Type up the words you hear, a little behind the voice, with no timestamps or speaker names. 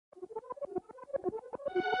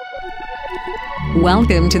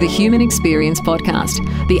Welcome to the Human Experience Podcast,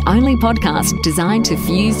 the only podcast designed to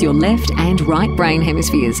fuse your left and right brain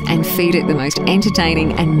hemispheres and feed it the most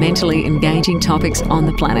entertaining and mentally engaging topics on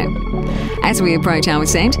the planet. As we approach our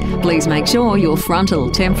ascent, please make sure your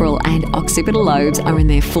frontal, temporal and occipital lobes are in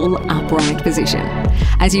their full upright position.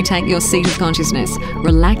 As you take your seat of consciousness,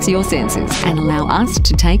 relax your senses and allow us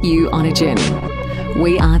to take you on a journey.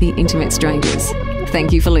 We are the Intimate Strangers.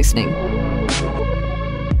 Thank you for listening.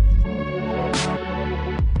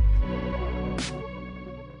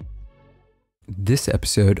 This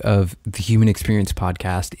episode of the Human Experience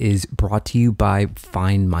Podcast is brought to you by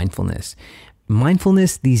Find Mindfulness.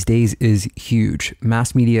 Mindfulness these days is huge.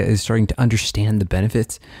 Mass media is starting to understand the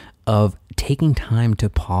benefits of taking time to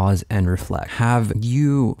pause and reflect. Have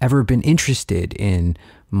you ever been interested in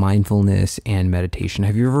mindfulness and meditation?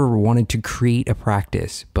 Have you ever wanted to create a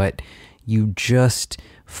practice, but you just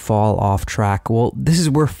fall off track? Well, this is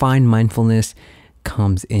where Find Mindfulness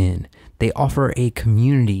comes in. They offer a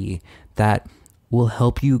community that will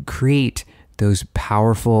help you create those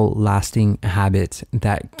powerful, lasting habits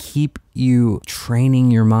that keep you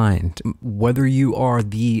training your mind. Whether you are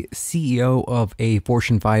the CEO of a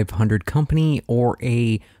Fortune 500 company or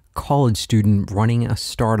a college student running a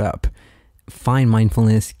startup, Find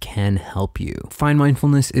Mindfulness can help you. Find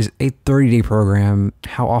Mindfulness is a 30-day program.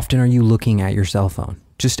 How often are you looking at your cell phone?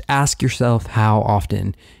 Just ask yourself how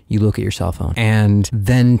often you look at your cell phone and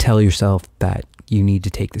then tell yourself that you need to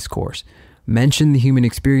take this course. Mention the Human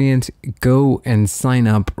Experience. Go and sign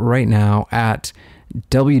up right now at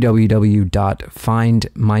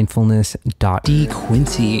www.findmindfulness.d.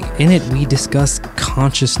 Quincey. In it, we discuss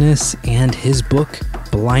consciousness and his book,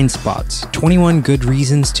 Blind Spots, 21 Good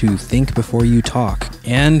Reasons to Think Before You Talk.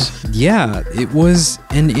 And yeah, it was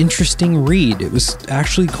an interesting read. It was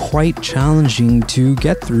actually quite challenging to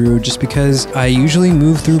get through just because I usually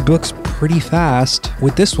move through books pretty fast.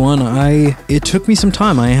 With this one, it took me some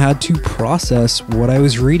time. I had to process what I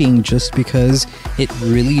was reading just because it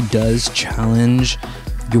really does challenge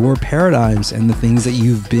your paradigms and the things that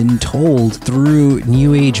you've been told through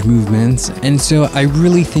New Age movements. And so I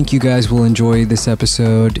really think you guys will enjoy this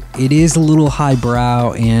episode. It is a little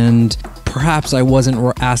highbrow and perhaps I wasn't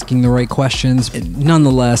asking the right questions.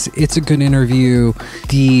 Nonetheless, it's a good interview.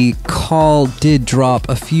 The call did drop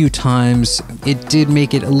a few times. It did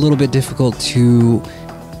make it a little bit difficult to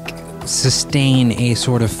sustain a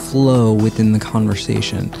sort of flow within the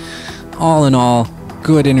conversation. All in all,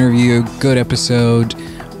 good interview, good episode.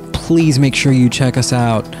 Please make sure you check us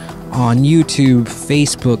out on YouTube,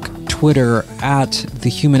 Facebook, Twitter at The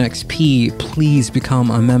Human XP. Please become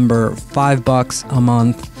a member. $5 a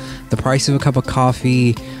month, the price of a cup of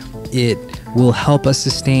coffee. It will help us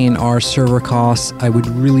sustain our server costs. I would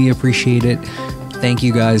really appreciate it. Thank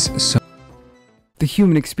you guys so much. The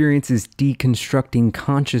Human Experience is deconstructing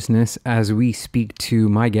consciousness as we speak to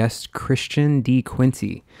my guest, Christian D.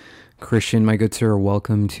 Quincey. Christian, my good sir,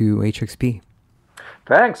 welcome to HXP.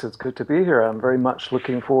 Thanks. It's good to be here. I'm very much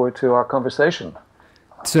looking forward to our conversation.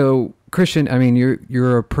 So, Christian, I mean,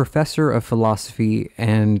 you're a professor of philosophy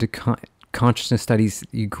and consciousness studies.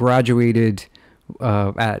 You graduated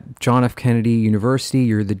at John F. Kennedy University.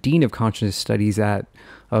 You're the dean of consciousness studies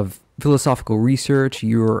of philosophical research.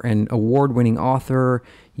 You're an award-winning author.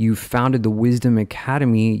 You founded the Wisdom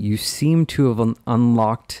Academy. You seem to have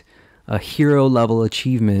unlocked a hero-level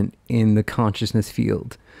achievement in the consciousness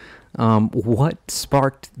field. What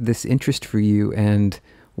sparked this interest for you, and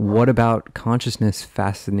what about consciousness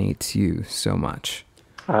fascinates you so much?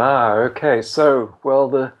 Okay. So, well,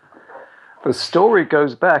 the story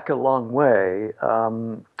goes back a long way.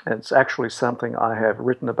 It's actually something I have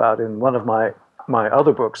written about in one of my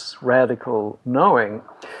other books, Radical Knowing,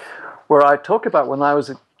 where I talk about when I was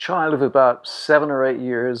a child of about 7 or 8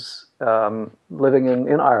 years, living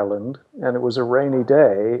in Ireland, and it was a rainy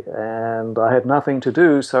day, and I had nothing to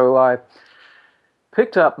do, so I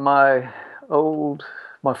picked up my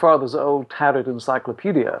father's old tattered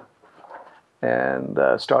encyclopedia and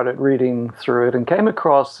started reading through it, and came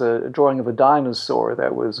across a drawing of a dinosaur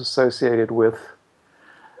that was associated with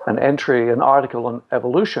an article on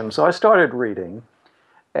evolution. So I started reading,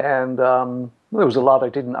 and there was a lot I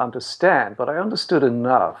didn't understand, but I understood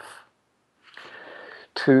enough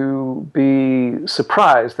to be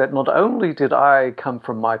surprised that not only did I come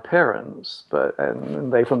from my parents,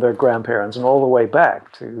 and they from their grandparents, and all the way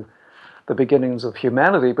back to the beginnings of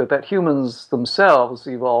humanity, but that humans themselves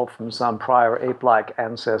evolved from some prior ape-like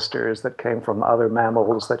ancestors that came from other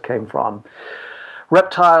mammals, that came from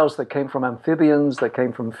reptiles, that came from amphibians, that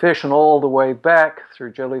came from fish, and all the way back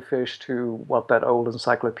through jellyfish to what that old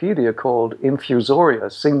encyclopedia called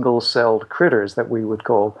infusoria, single-celled critters that we would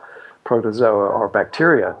call protozoa or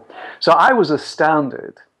bacteria. So I was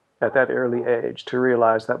astounded at that early age to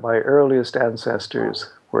realize that my earliest ancestors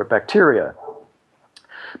were bacteria.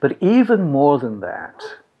 But even more than that,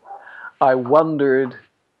 I wondered,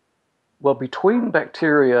 well, between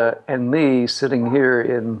bacteria and me sitting here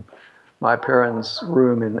in my parents'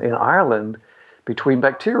 room in Ireland, between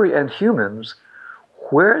bacteria and humans,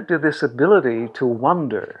 where did this ability to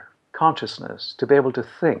wonder, consciousness, to be able to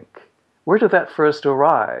think, where did that first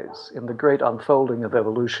arise in the great unfolding of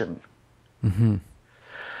evolution? Mm-hmm.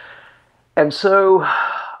 And so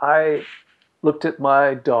I looked at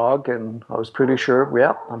my dog, and I was pretty sure,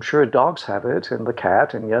 yeah, I'm sure dogs have it, and the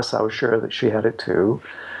cat, and yes, I was sure that she had it too.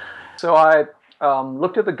 So I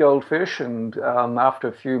looked at the goldfish, and after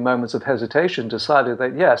a few moments of hesitation, decided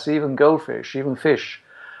that yes, even goldfish, even fish,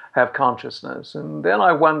 have consciousness. And then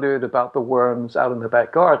I wondered about the worms out in the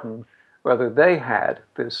back garden, whether they had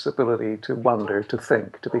this ability to wonder, to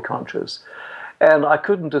think, to be conscious. And I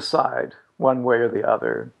couldn't decide one way or the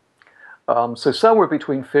other. So somewhere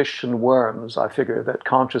between fish and worms, I figured that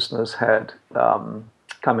consciousness had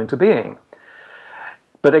come into being.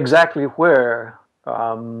 But exactly where,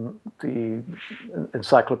 the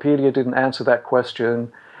encyclopedia didn't answer that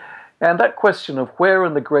question. And that question of where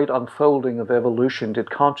in the great unfolding of evolution did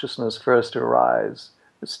consciousness first arise,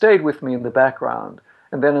 it stayed with me in the background.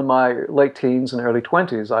 And then in my late teens and early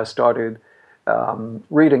 20s, I started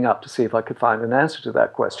reading up to see if I could find an answer to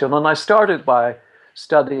that question. And I started by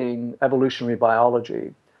studying evolutionary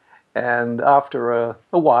biology. And after a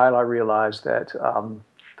while, I realized that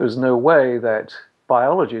there's no way that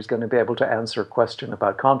biology is going to be able to answer a question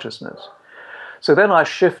about consciousness. So then I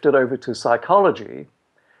shifted over to psychology.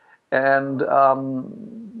 And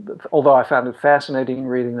although I found it fascinating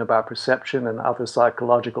reading about perception and other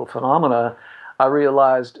psychological phenomena, I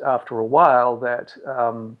realized after a while that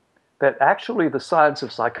that actually the science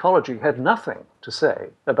of psychology had nothing to say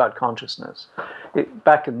about consciousness.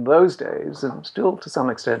 Back in those days, and still to some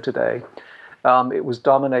extent today, it was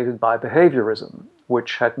dominated by behaviorism,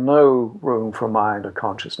 which had no room for mind or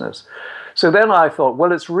consciousness. So then I thought,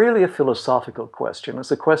 well, it's really a philosophical question.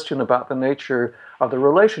 It's a question about the nature of the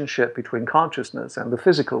relationship between consciousness and the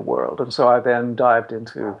physical world. And so I then dived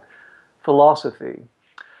into philosophy,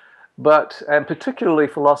 and particularly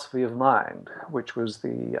philosophy of mind, which was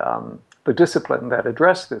the discipline that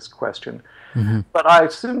addressed this question. Mm-hmm. But I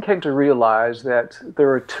soon came to realize that there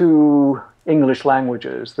are two English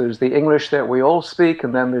languages. There's the English that we all speak,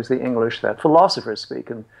 and then there's the English that philosophers speak.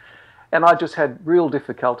 And I just had real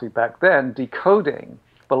difficulty back then decoding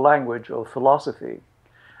the language of philosophy,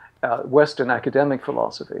 Western academic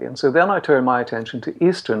philosophy. And so then I turned my attention to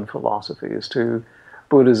Eastern philosophies, to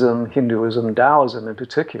Buddhism, Hinduism, Taoism in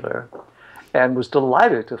particular, and was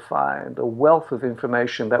delighted to find a wealth of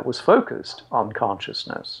information that was focused on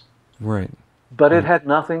consciousness. Right. But it had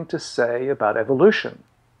nothing to say about evolution.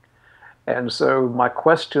 And so my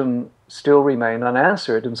question still remained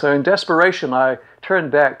unanswered. And so in desperation, I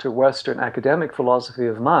turned back to Western academic philosophy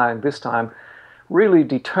of mind, this time really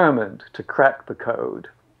determined to crack the code.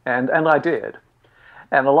 And I did.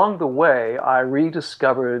 And along the way, I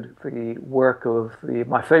rediscovered the work of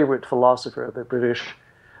my favorite philosopher, the British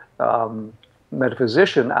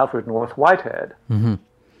metaphysician Alfred North Whitehead, mm-hmm.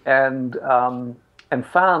 and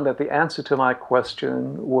found that the answer to my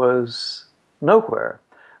question was nowhere,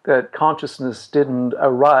 that consciousness didn't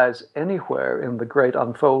arise anywhere in the great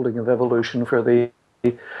unfolding of evolution for the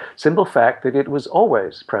simple fact that it was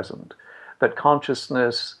always present, that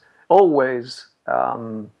consciousness always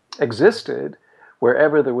existed.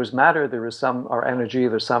 Wherever there was matter, there was or energy,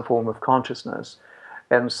 there's some form of consciousness.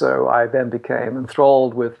 And so I then became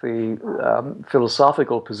enthralled with the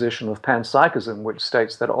philosophical position of panpsychism, which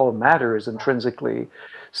states that all matter is intrinsically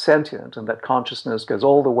sentient and that consciousness goes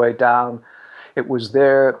all the way down. It was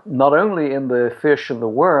there not only in the fish and the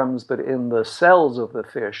worms, but in the cells of the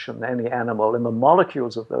fish and any animal, in the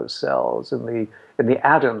molecules of those cells, in the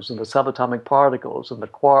atoms and the subatomic particles and the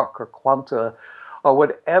quark or quanta, or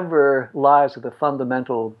whatever lies at the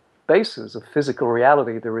fundamental basis of physical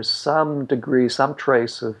reality. There is some degree, some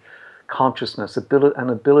trace of consciousness, an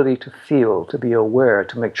ability to feel, to be aware,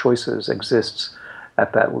 to make choices exists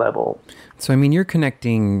at that level. So, I mean, you're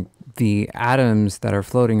connecting the atoms that are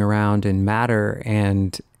floating around in matter,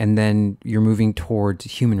 and then you're moving towards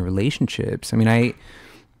human relationships. I mean,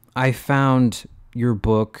 I found your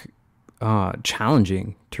book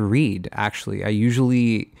challenging to read, actually. I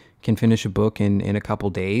usually can finish a book in a couple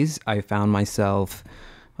days. I found myself,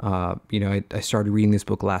 I started reading this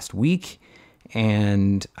book last week,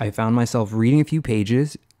 and I found myself reading a few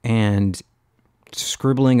pages and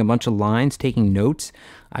scribbling a bunch of lines, taking notes.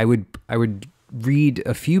 I would read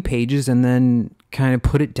a few pages and then kind of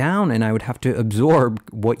put it down, and I would have to absorb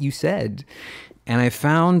what you said. And I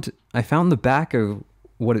found the back of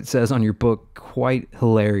what it says on your book quite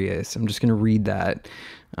hilarious. I'm just going to read that.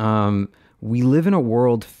 We live in a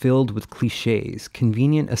world filled with cliches,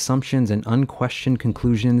 convenient assumptions, and unquestioned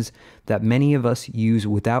conclusions that many of us use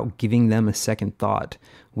without giving them a second thought.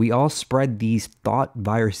 We all spread these thought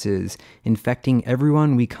viruses, infecting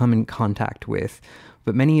everyone we come in contact with.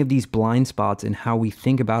 But many of these blind spots in how we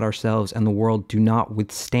think about ourselves and the world do not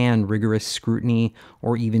withstand rigorous scrutiny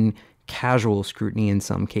or even casual scrutiny in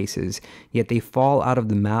some cases, yet they fall out of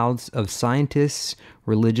the mouths of scientists,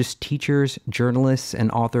 religious teachers, journalists,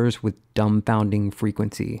 and authors with dumbfounding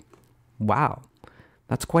frequency. Wow,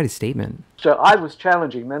 that's quite a statement. So I was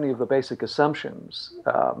challenging many of the basic assumptions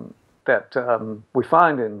that we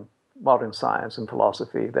find in modern science and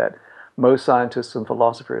philosophy that most scientists and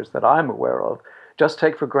philosophers that I'm aware of just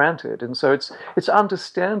take for granted. And so it's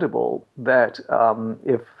understandable that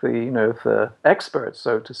if the experts,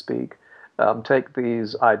 so to speak, take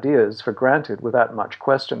these ideas for granted without much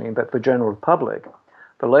questioning, that the general public,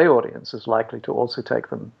 the lay audience, is likely to also take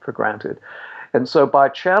them for granted. And so by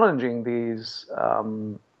challenging these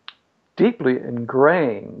deeply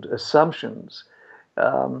ingrained assumptions,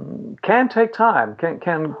 can take time,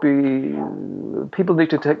 can be, people need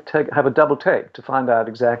to have a double take to find out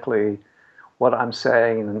exactly what I'm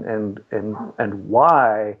saying and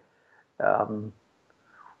why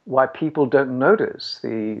people don't notice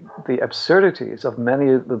the absurdities of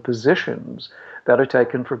many of the positions that are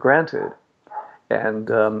taken for granted. And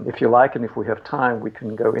if you like, and if we have time, we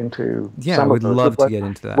can go into some I would of those. love to get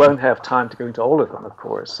into that. Won't have time to go into all of them, of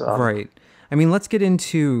course. Right. I mean, let's get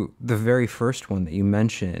into the very first one that you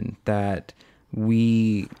mentioned, that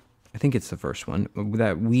I think it's the first one,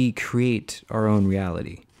 that we create our own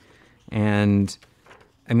reality. And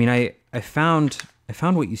I mean, I found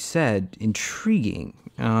what you said intriguing,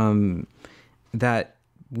 that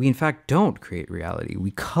we in fact don't create reality.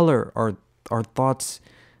 We color our thoughts,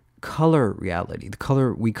 color reality.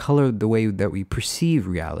 We color the way that we perceive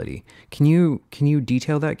reality. Can you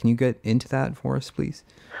detail that? Can you get into that for us, please?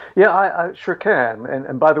 Yeah, I sure can.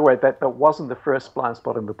 And by the way, that wasn't the first blind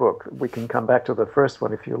spot in the book. We can come back to the first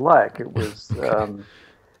one if you like. It was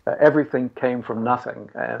everything came from nothing,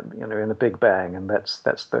 and in a big bang, and that's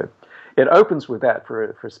it opens with that for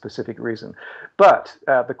a specific reason. But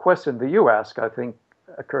the question that you ask, I think,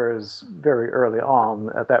 occurs very early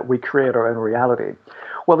on, that we create our own reality.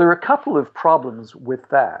 Well, there are a couple of problems with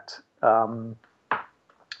that.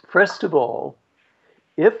 First of all,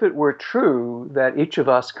 if it were true that each of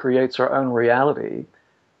us creates our own reality,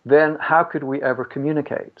 then how could we ever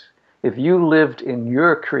communicate? If you lived in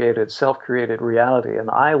your self-created reality, and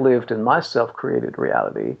I lived in my self-created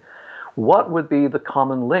reality, what would be the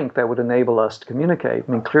common link that would enable us to communicate?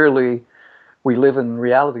 I mean, clearly, we live in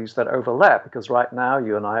realities that overlap, because right now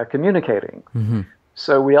you and I are communicating. Mm-hmm.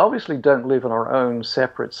 So we obviously don't live in our own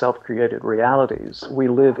separate self-created realities. We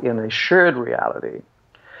live in a shared reality.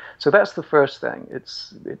 So that's the first thing.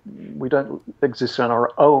 We don't exist in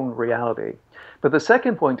our own reality. But the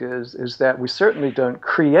second point is that we certainly don't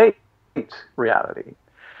create reality,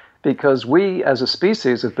 because we as a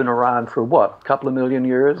species have been around for what, a couple of million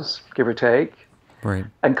years, give or take. Right.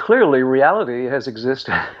 And clearly reality has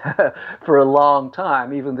existed for a long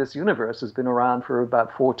time. Even this universe has been around for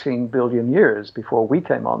about 14 billion years before we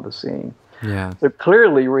came on the scene. Yeah. So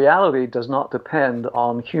clearly reality does not depend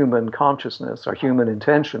on human consciousness or human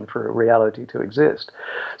intention for reality to exist.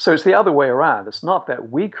 So it's the other way around. It's not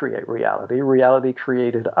that we create reality. Reality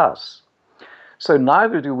created us. So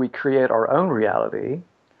neither do we create our own reality,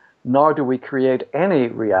 nor do we create any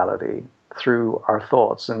reality through our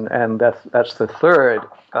thoughts. And that's the third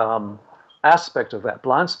aspect of that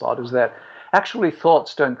blind spot, is that actually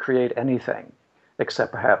thoughts don't create anything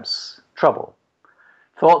except perhaps trouble.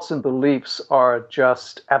 Thoughts and beliefs are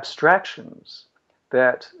just abstractions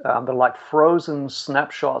that they're like frozen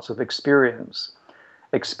snapshots of experience.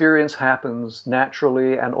 Experience happens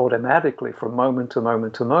naturally and automatically from moment to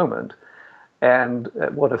moment to moment. And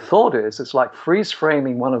what a thought is, it's like freeze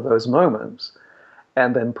framing one of those moments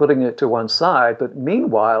and then putting it to one side. But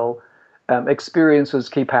meanwhile, experiences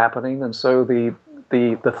keep happening, and so the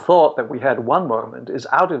thought that we had one moment is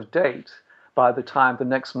out of date by the time the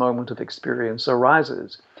next moment of experience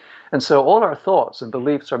arises. And so all our thoughts and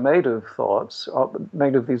beliefs are made of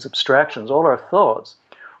these abstractions. All our thoughts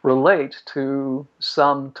relate to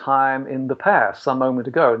some time in the past, some moment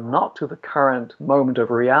ago, not to the current moment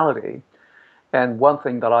of reality. And one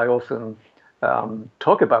thing that I often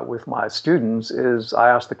talk about with my students is I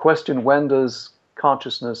ask the question, when does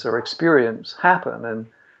consciousness or experience happen? And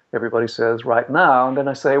Everybody says right now. And then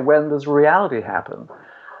I say, when does reality happen?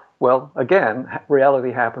 Well, again,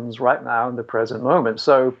 reality happens right now in the present moment.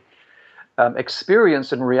 So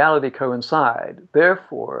experience and reality coincide.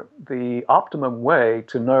 Therefore, the optimum way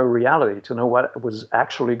to know reality, to know what was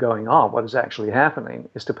actually going on, what is actually happening,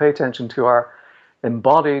 is to pay attention to our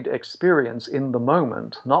embodied experience in the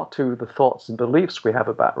moment, not to the thoughts and beliefs we have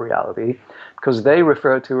about reality, because they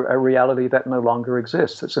refer to a reality that no longer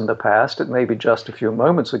exists. It's in the past, it may be just a few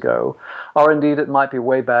moments ago, or indeed it might be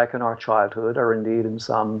way back in our childhood, or indeed in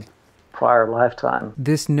some prior lifetime.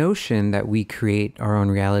 This notion that we create our own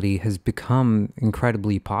reality has become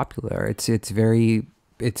incredibly popular. It's very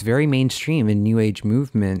mainstream in New Age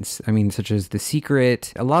movements. I mean, such as The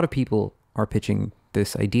Secret. A lot of people are pitching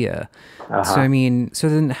this idea. So I mean, so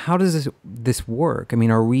then how does this work? I mean,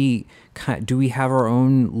 do we have our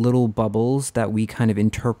own little bubbles that we kind of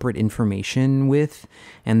interpret information with,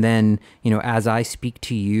 and then, you know, as I speak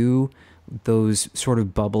to you, those sort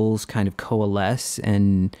of bubbles kind of coalesce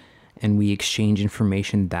and we exchange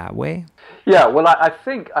information that way? Yeah, well, I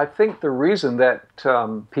think the reason that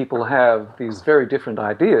people have these very different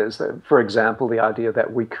ideas, for example, the idea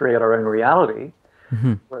that we create our own reality,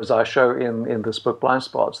 whereas I show in this book, Blind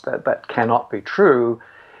Spots, that cannot be true.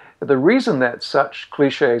 The reason that such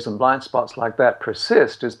cliches and blind spots like that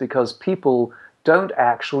persist is because people don't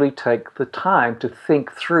actually take the time to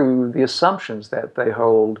think through the assumptions that they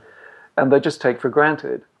hold, and they just take for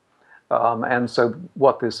granted. And so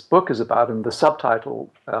what this book is about, and the subtitle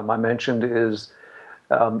I mentioned is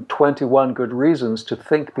 21 Good Reasons to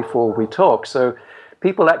Think Before We Talk. So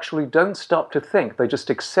people actually don't stop to think. They just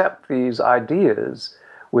accept these ideas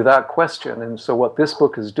without question. And so what this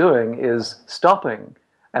book is doing is stopping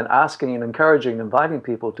and asking and encouraging and inviting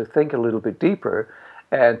people to think a little bit deeper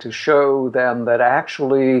and to show them that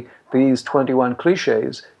actually these 21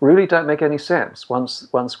 cliches really don't make any sense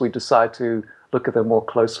once we decide to look at them more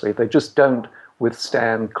closely. They just don't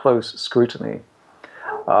withstand close scrutiny.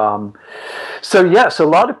 So yes, a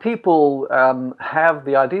lot of people have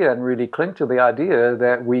the idea and really cling to the idea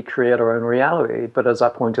that we create our own reality. But as I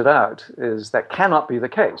pointed out, that cannot be the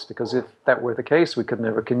case, because if that were the case, we could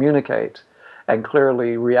never communicate. And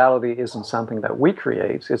clearly, reality isn't something that we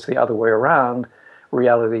create. It's the other way around.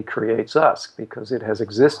 Reality creates us, because it has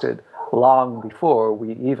existed long before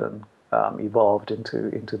we even evolved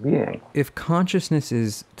into being. If consciousness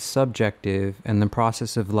is subjective and the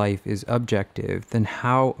process of life is objective, then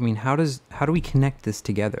how do we connect this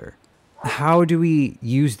together? How do we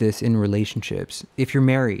use this in relationships? If you're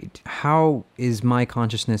married, how is my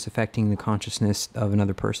consciousness affecting the consciousness of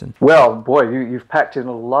another person? Well, boy, you've packed in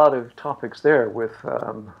a lot of topics there with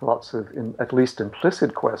lots of at least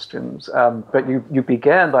implicit questions. But you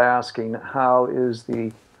began by asking, how is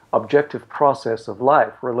the objective process of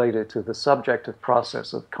life related to the subjective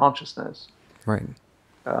process of consciousness? Right.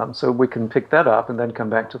 So we can pick that up and then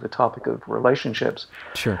come back to the topic of relationships.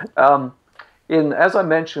 Sure. As I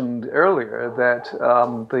mentioned earlier, that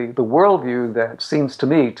the worldview that seems to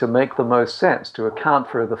me to make the most sense to account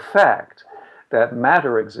for the fact that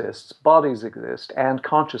matter exists, bodies exist, and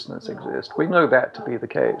consciousness exists, we know that to be the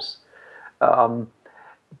case.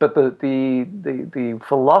 But the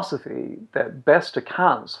philosophy that best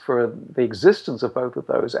accounts for the existence of both of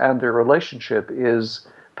those and their relationship is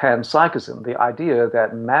panpsychism, the idea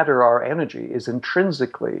that matter or energy is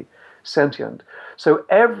intrinsically sentient. So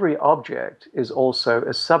every object is also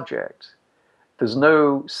a subject. There's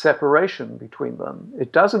no separation between them.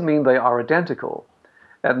 It doesn't mean they are identical.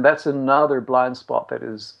 And that's another blind spot that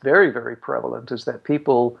is very, very prevalent, is that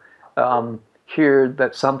people hear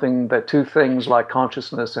that two things like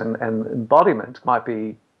consciousness and embodiment might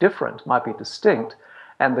be different, might be distinct,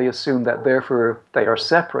 and they assume that therefore they are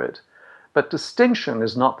separate. But distinction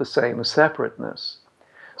is not the same as separateness.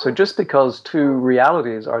 So just because two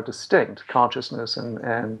realities are distinct, consciousness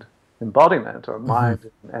and embodiment, or mind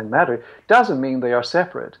and matter, doesn't mean they are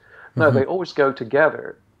separate. No, they always go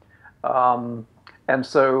together. And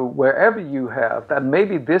so wherever you have that,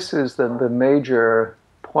 maybe this is the major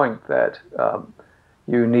point that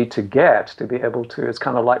you need to get to be able to, it's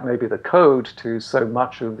kind of like maybe the code to so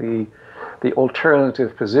much of the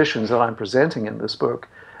alternative positions that I'm presenting in this book.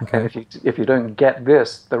 Okay. And if you don't get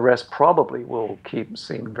this, the rest probably will keep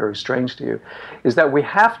seeming very strange to you, is that we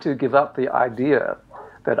have to give up the idea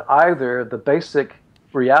that either the basic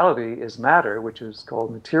reality is matter, which is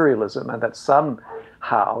called materialism, and that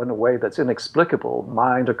somehow, in a way that's inexplicable,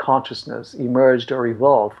 mind or consciousness emerged or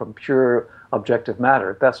evolved from pure objective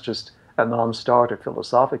matter. That's just a non-starter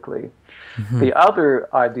philosophically. The other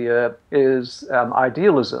idea is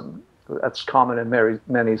idealism, that's common in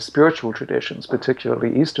many spiritual traditions,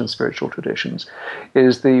 particularly Eastern spiritual traditions,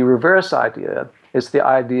 is the reverse idea. It's the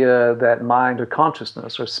idea that mind or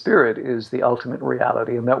consciousness or spirit is the ultimate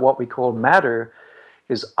reality, and that what we call matter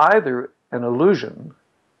is either an illusion,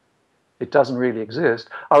 it doesn't really exist,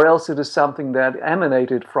 or else it is something that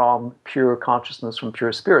emanated from pure consciousness, from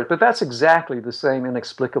pure spirit. But that's exactly the same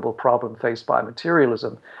inexplicable problem faced by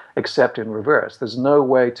materialism, except in reverse. There's no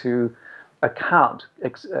way to account,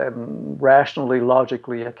 rationally,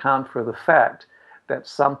 logically account for the fact that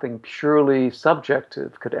something purely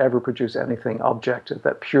subjective could ever produce anything objective,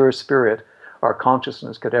 that pure spirit or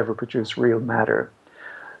consciousness could ever produce real matter.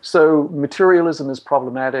 So materialism is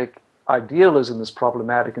problematic. Idealism is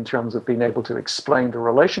problematic in terms of being able to explain the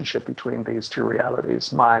relationship between these two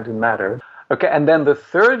realities, mind and matter. Okay, and then the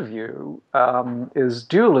third view is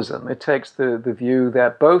dualism. It takes the view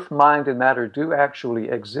that both mind and matter do actually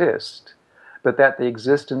exist, but that they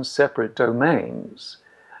exist in separate domains.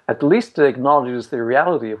 At least it acknowledges the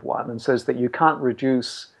reality of one and says that you can't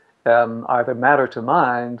reduce either matter to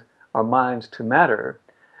mind or mind to matter,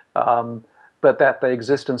 but that they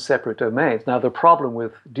exist in separate domains. Now, the problem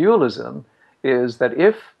with dualism is that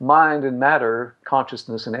if mind and matter,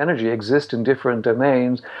 consciousness and energy, exist in different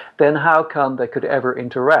domains, then how come they could ever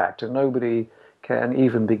interact? And nobody can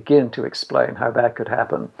even begin to explain how that could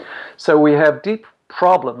happen. So we have deep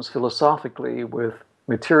problems philosophically with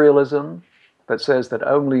materialism that says that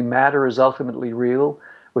only matter is ultimately real,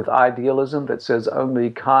 with idealism that says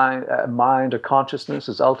only mind or consciousness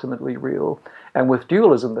is ultimately real, and with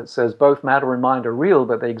dualism that says both matter and mind are real,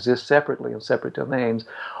 but they exist separately in separate domains.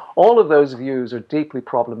 All of those views are deeply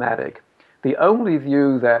problematic. The only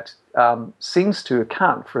view that seems to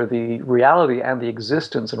account for the reality and the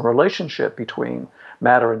existence and relationship between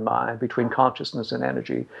matter and mind, between consciousness and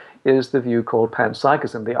energy, is the view called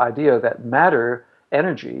panpsychism, the idea that matter,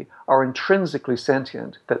 energy, are intrinsically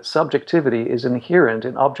sentient, that subjectivity is inherent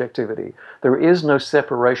in objectivity. There is no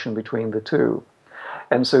separation between the two.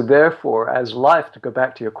 And so therefore, as life, to go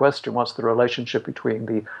back to your question, what's the relationship between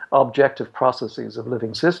the objective processes of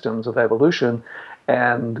living systems, of evolution,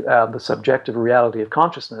 and the subjective reality of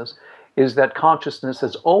consciousness, is that consciousness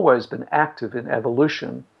has always been active in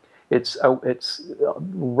evolution. It's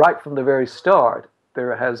right from the very start,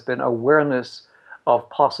 there has been awareness of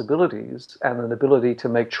possibilities and an ability to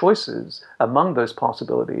make choices among those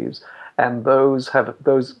possibilities, and those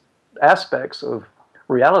aspects of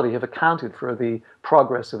reality have accounted for the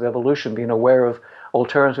progress of evolution, being aware of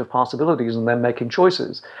alternative possibilities and then making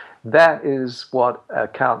choices. That is what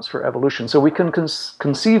accounts for evolution. So we can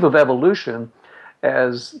conceive of evolution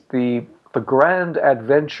as the grand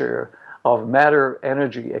adventure of matter,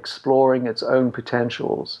 energy, exploring its own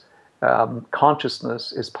potentials.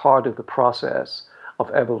 Consciousness is part of the process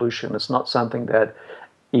of evolution. It's not something that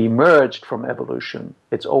emerged from evolution.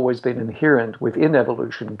 It's always been inherent within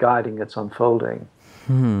evolution, guiding its unfolding.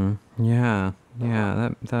 Yeah,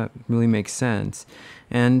 that really makes sense.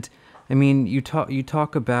 And I mean, you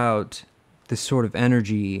talk about this sort of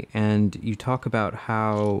energy, and you talk about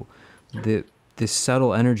how this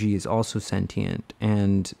subtle energy is also sentient,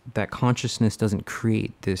 and that consciousness doesn't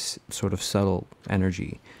create this sort of subtle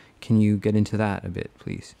energy. Can you get into that a bit,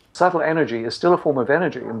 please? Subtle energy is still a form of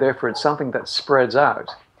energy, and therefore it's something that spreads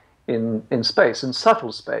out in space, in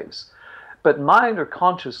subtle space. But mind or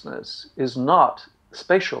consciousness is not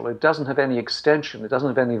spatial. It doesn't have any extension. It doesn't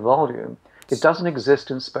have any volume. It doesn't exist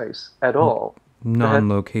in space at all.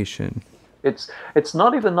 Non-location. It's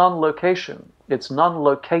not even non-location. It's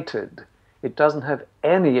non-located. It doesn't have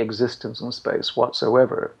any existence in space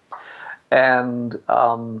whatsoever. And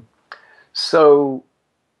so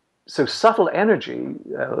subtle energy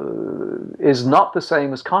is not the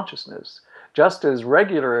same as consciousness. Just as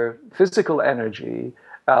regular physical energy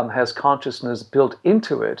has consciousness built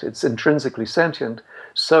into it, it's intrinsically sentient,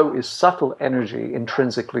 so is subtle energy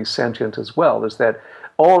intrinsically sentient as well. Is that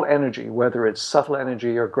all energy, whether it's subtle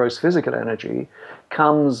energy or gross physical energy,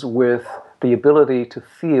 comes with the ability to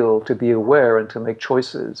feel, to be aware, and to make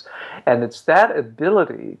choices. And it's that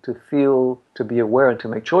ability to feel, to be aware, and to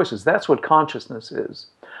make choices, that's what consciousness is.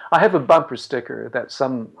 I have a bumper sticker that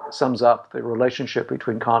sums up the relationship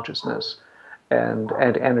between consciousness and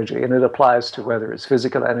energy, and it applies to whether it's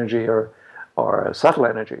physical energy or subtle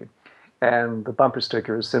energy. And the bumper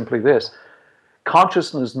sticker is simply this: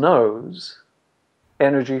 consciousness knows,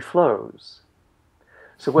 energy flows.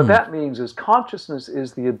 So what that means is consciousness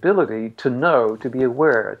is the ability to know, to be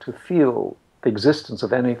aware, to feel the existence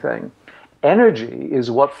of anything. Energy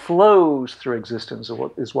is what flows through existence,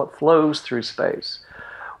 or is what flows through space.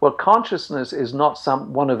 Well, consciousness is not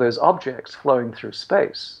one of those objects flowing through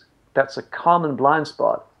space. That's a common blind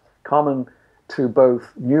spot. common to both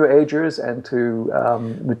New Agers and to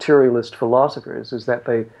materialist philosophers is that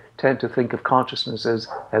they tend to think of consciousness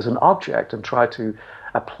as an object and try to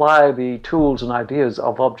apply the tools and ideas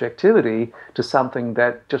of objectivity to something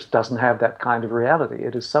that just doesn't have that kind of reality.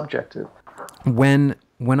 It is subjective. When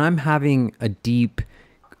I'm having a deep,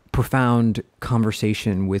 profound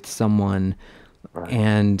conversation with someone, Right.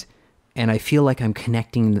 and I feel like I'm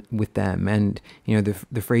connecting with them, and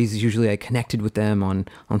the phrase is usually I connected with them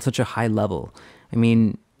on such a high level. I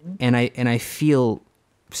mean, and I feel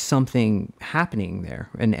something happening there,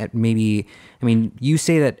 and maybe, I mean, you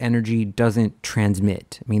say that energy doesn't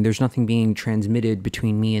transmit. I mean, there's nothing being transmitted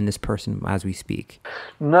between me and this person as we speak.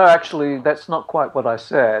 No, actually, that's not quite what I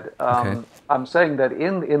said. Okay. I'm saying that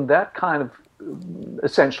in that kind of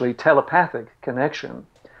essentially telepathic connection,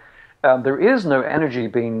 there is no energy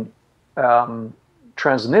being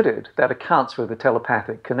transmitted that accounts for the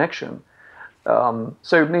telepathic connection. So,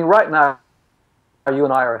 I mean, right now, you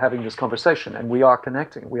and I are having this conversation, and we are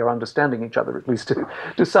connecting. We are understanding each other, at least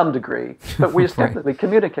to some degree. But we're Right. definitely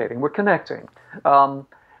communicating. We're connecting. Now,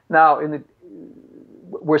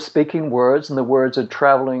 we're speaking words, and the words are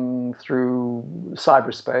traveling through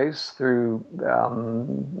cyberspace, through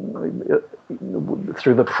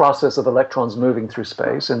the process of electrons moving through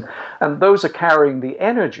space, and those are carrying the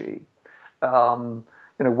energy.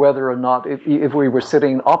 Whether or not if we were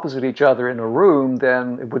sitting opposite each other in a room,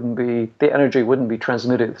 then the energy wouldn't be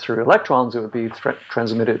transmitted through electrons. It would be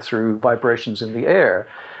transmitted through vibrations in the air.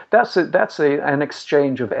 That's an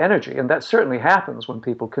exchange of energy, and that certainly happens when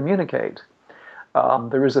people communicate.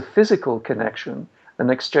 There is a physical connection,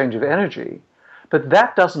 an exchange of energy, but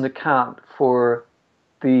that doesn't account for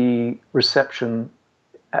the reception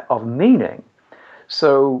of meaning.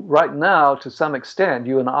 So right now, to some extent,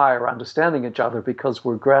 you and I are understanding each other because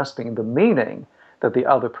we're grasping the meaning that the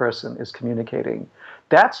other person is communicating.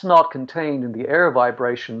 That's not contained in the air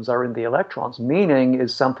vibrations or in the electrons. Meaning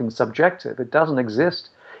is something subjective. It doesn't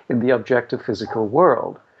exist in the objective physical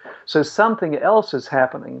world. So something else is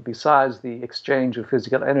happening besides the exchange of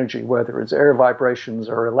physical energy, whether it's air vibrations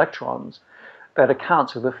or electrons, that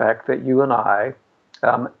accounts for the fact that you and I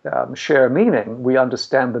share meaning. We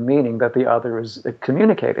understand the meaning that the other is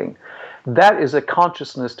communicating. That is a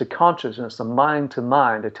consciousness to consciousness, a mind to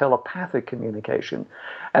mind, a telepathic communication.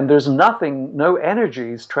 And there's no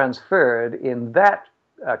energies transferred in that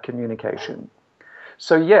communication.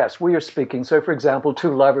 So yes, we are speaking. So for example,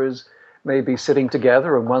 two lovers may be sitting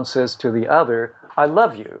together and one says to the other, "I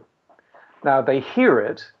love you." Now they hear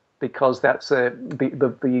it, because that's the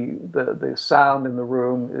sound in the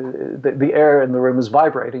room, the air in the room is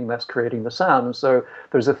vibrating, that's creating the sound. And so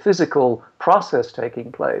there's a physical process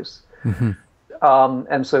taking place. Mm-hmm.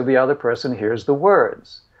 And so the other person hears the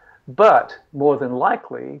words. But more than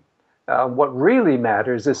likely, what really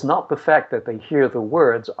matters is not the fact that they hear the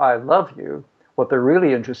words, "I love you." What they're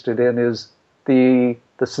really interested in is the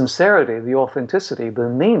sincerity, the authenticity, the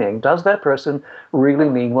meaning. Does that person really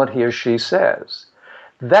mean what he or she says?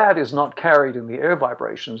 That is not carried in the air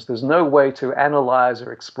vibrations. There's no way to analyze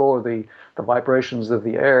or explore the vibrations of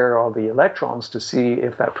the air or the electrons to see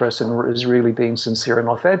if that person is really being sincere and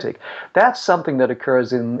authentic. That's something that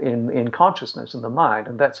occurs in consciousness, in the mind,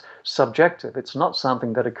 and that's subjective. It's not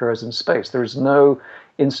something that occurs in space. There's no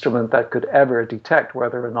instrument that could ever detect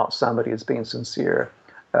whether or not somebody is being sincere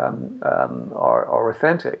or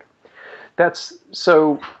authentic.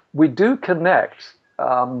 So we do connect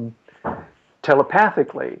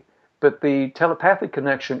telepathically, but the telepathic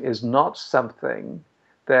connection is not something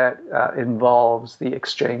that involves the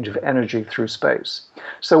exchange of energy through space.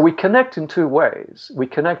 So we connect in two ways. We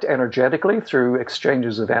connect energetically through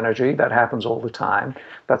exchanges of energy. That happens all the time.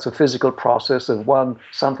 That's a physical process of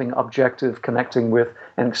something objective connecting with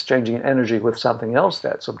and exchanging energy with something else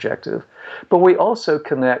that's objective. But we also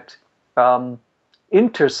connect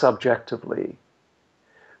intersubjectively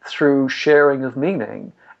through sharing of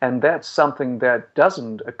meaning. And that's something that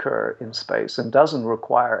doesn't occur in space and doesn't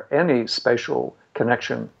require any spatial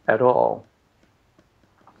connection at all.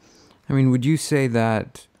 I mean, would you say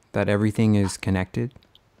that everything is connected?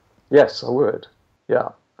 Yes, I would.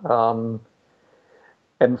 Yeah.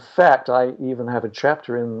 In fact, I even have a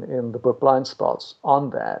chapter in the book Blind Spots on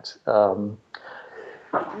that.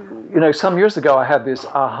 Some years ago, I had this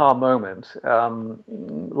aha moment.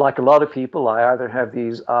 Like a lot of people, I either have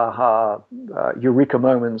these eureka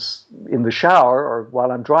moments in the shower or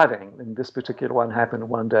while I'm driving. And this particular one happened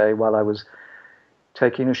one day while I was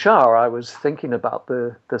taking a shower. I was thinking about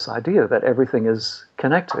this idea that everything is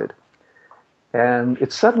connected. And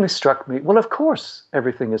it suddenly struck me, well, of course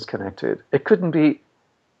everything is connected. It couldn't be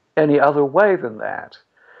any other way than that.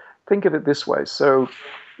 Think of it this way. So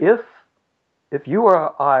if you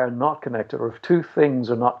or I are not connected, or if two things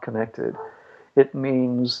are not connected, it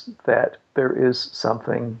means that there is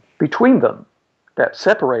something between them that's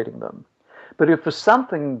separating them. But if there's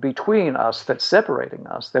something between us that's separating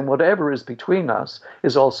us, then whatever is between us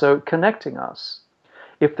is also connecting us.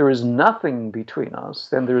 If there is nothing between us,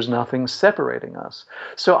 then there is nothing separating us.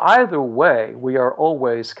 So either way, we are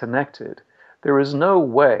always connected. There is no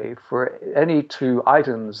way for any two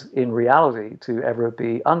items in reality to ever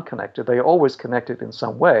be unconnected. They are always connected in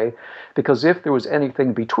some way, because if there was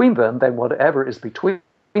anything between them, then whatever is between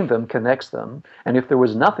them connects them. And if there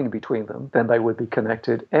was nothing between them, then they would be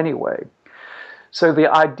connected anyway. So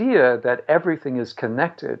the idea that everything is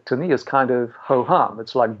connected, to me, is kind of ho-hum.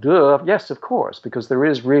 It's like, duh, yes, of course, because there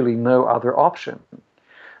is really no other option.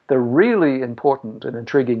 The really important and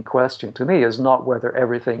intriguing question to me is not whether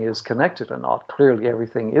everything is connected or not. Clearly,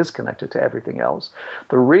 everything is connected to everything else.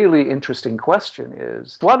 The really interesting question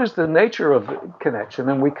is, what is the nature of connection?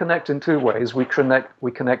 And we connect in two ways. We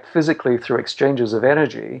connect physically through exchanges of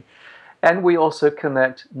energy, and we also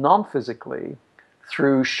connect non-physically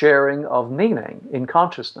through sharing of meaning in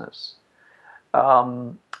consciousness.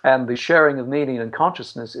 And the sharing of meaning in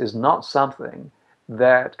consciousness is not something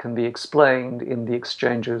that can be explained in the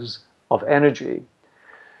exchanges of energy.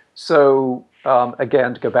 So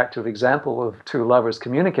again, to go back to the example of two lovers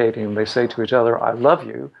communicating, and they say to each other, I love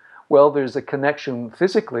you. Well, there's a connection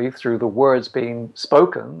physically through the words being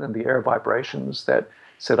spoken and the air vibrations that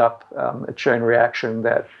set up a chain reaction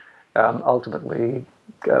that ultimately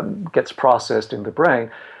gets processed in the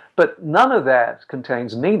brain. But none of that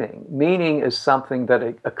contains meaning. Meaning is something that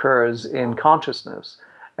occurs in consciousness.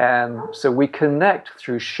 And so we connect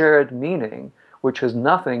through shared meaning, which has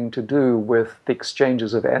nothing to do with the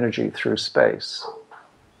exchanges of energy through space.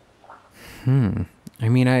 I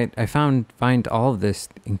mean, I find all of this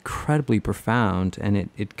incredibly profound, and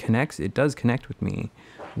it does connect with me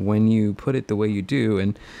when you put it the way you do.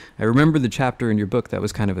 And I remember the chapter in your book that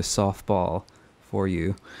was kind of a softball for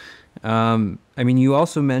you. I mean, you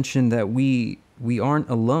also mentioned that we aren't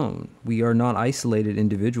alone. We are not isolated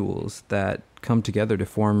individuals that come together to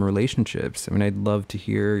form relationships. I mean, I'd love to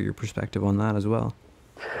hear your perspective on that as well.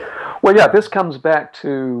 Well, yeah, this comes back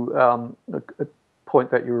to a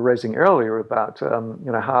point that you were raising earlier about,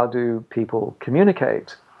 how do people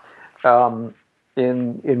communicate? In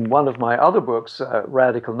one of my other books,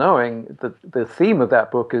 Radical Knowing, the theme of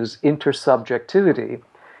that book is intersubjectivity.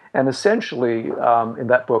 And essentially, in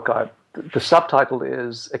that book, the subtitle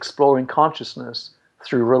is Exploring Consciousness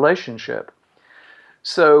Through Relationship.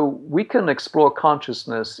 So we can explore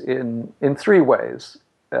consciousness in three ways,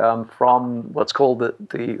 from what's called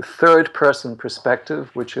the third-person perspective,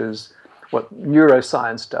 which is what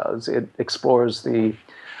neuroscience does. It explores the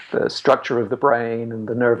structure of the brain and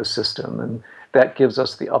the nervous system, and that gives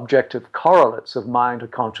us the objective correlates of mind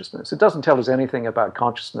and consciousness. It doesn't tell us anything about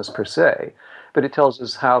consciousness per se, but it tells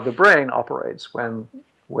us how the brain operates when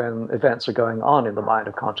events are going on in the mind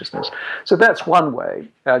of consciousness. So that's one way.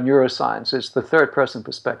 Neuroscience is the third-person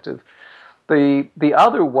perspective. The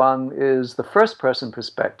other one is the first-person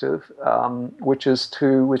perspective, which is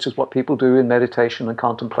what people do in meditation and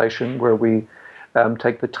contemplation, where we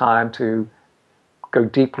take the time to go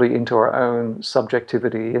deeply into our own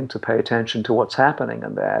subjectivity and to pay attention to what's happening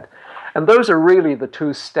in that. And those are really the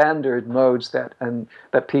two standard modes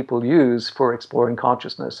that people use for exploring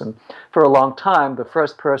consciousness. And for a long time, the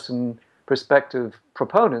first-person perspective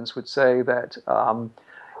proponents would say that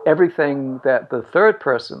everything that the third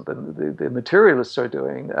person, the materialists, are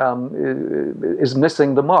doing is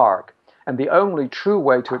missing the mark. And the only true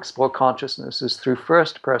way to explore consciousness is through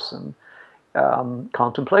first-person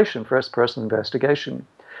contemplation, first-person investigation.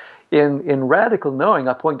 In Radical Knowing,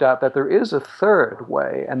 I point out that there is a third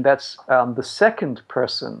way, and that's the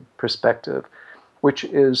second-person perspective, which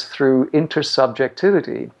is through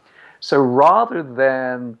intersubjectivity. So rather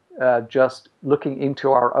than just looking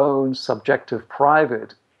into our own subjective,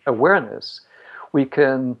 private awareness, we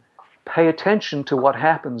can pay attention to what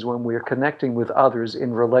happens when we are connecting with others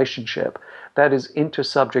in relationship. That is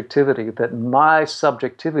intersubjectivity, that my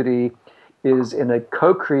subjectivity is in a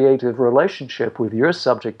co-creative relationship with your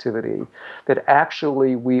subjectivity, that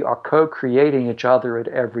actually we are co-creating each other at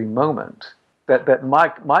every moment. That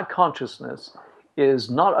my consciousness is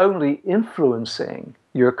not only influencing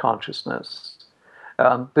your consciousness,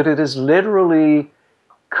 but it is literally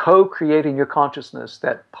co-creating your consciousness,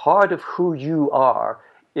 that part of who you are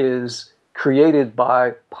is created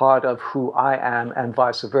by part of who I am, and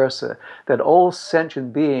vice versa. That all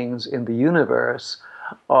sentient beings in the universe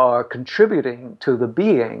are contributing to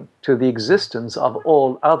the existence of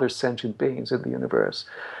all other sentient beings in the universe.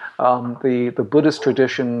 The Buddhist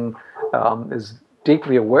tradition is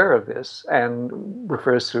deeply aware of this and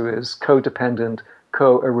refers to it as codependent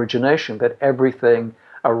co-origination, that everything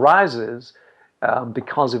arises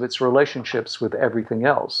because of its relationships with everything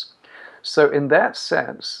else. So in that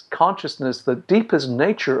sense, consciousness, the deepest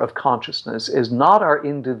nature of consciousness is not our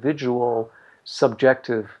individual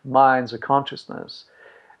subjective minds or consciousness.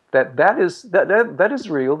 That is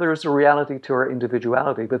real. There is a reality to our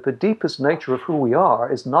individuality, but the deepest nature of who we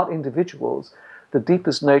are is not individuals. The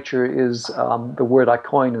deepest nature is, the word I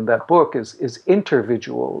coined in that book is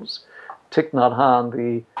interviduals. Thich Nhat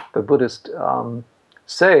Hanh, the Buddhist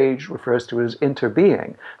sage, refers to it as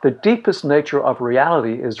interbeing. The deepest nature of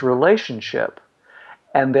reality is relationship.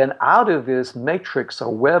 And then out of this matrix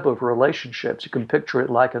or web of relationships, you can picture it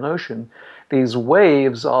like an ocean, these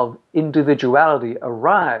waves of individuality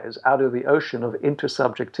arise out of the ocean of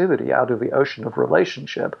intersubjectivity, out of the ocean of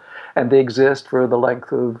relationship, and they exist for the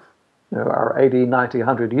length of our 80, 90,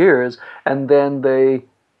 100 years, and then they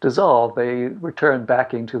dissolve, they return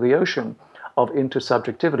back into the ocean of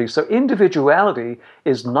intersubjectivity. So individuality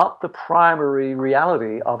is not the primary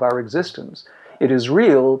reality of our existence. It is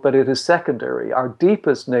real, but it is secondary. Our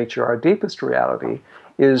deepest nature, our deepest reality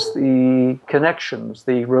is the connections,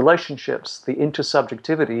 the relationships, the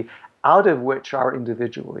intersubjectivity out of which our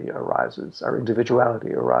individuality arises.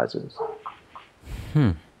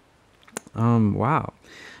 Wow.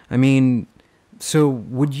 I mean, so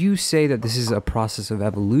would you say that this is a process of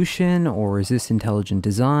evolution, or is this intelligent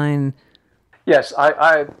design? Yes,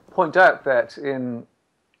 I point out that in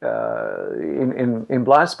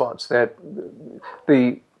blind spots that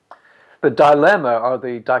the dilemma or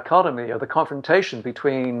the dichotomy or the confrontation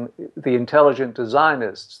between the intelligent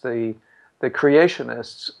designists, the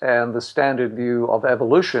creationists, and the standard view of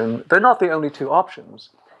evolution, they're not the only two options.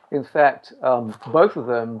 In fact, both of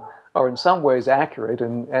them are in some ways accurate,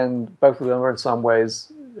 and both of them are in some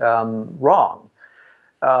ways wrong.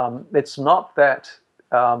 It's not that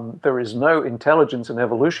there is no intelligence in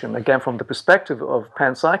evolution. Again, from the perspective of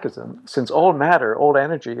panpsychism, since all matter, all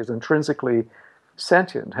energy is intrinsically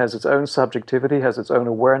sentient, has its own subjectivity, has its own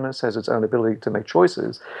awareness, has its own ability to make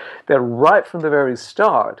choices, that right from the very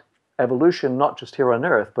start, evolution, not just here on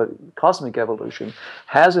Earth, but cosmic evolution,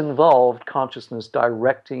 has involved consciousness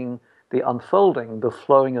directing the unfolding, the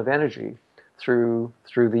flowing of energy through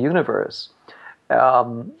the universe.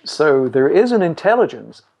 So there is an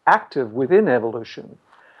intelligence active within evolution,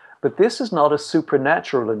 but this is not a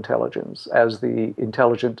supernatural intelligence, as the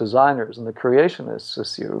intelligent designers and the creationists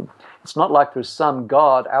assume. It's not like there's some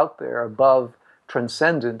God out there above,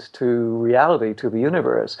 transcendent to reality, to the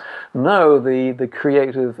universe. No, the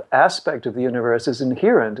creative aspect of the universe is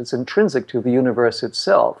inherent, it's intrinsic to the universe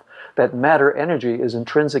itself. That matter energy is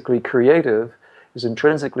intrinsically creative, is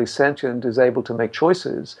intrinsically sentient, is able to make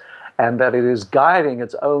choices, and that it is guiding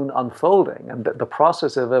its own unfolding, and that the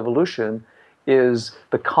process of evolution is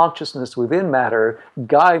the consciousness within matter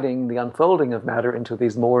guiding the unfolding of matter into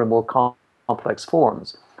these more and more complex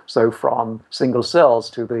forms. So from single cells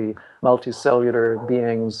to the multicellular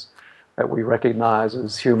beings that we recognize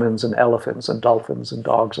as humans and elephants and dolphins and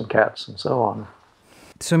dogs and cats and so on.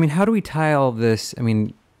 So, I mean, how do we tie all this? I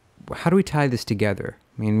mean, how do we tie this together?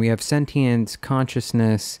 I mean, we have sentience,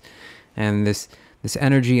 consciousness, and this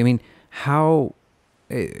energy. I mean, how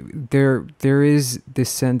there is this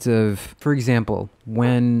sense of, for example,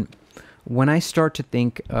 when I start to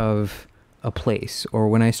think of a place, or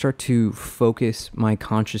when I start to focus my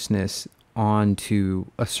consciousness onto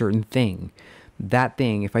a certain thing, that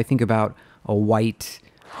thing, if I think about a white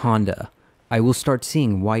Honda, I will start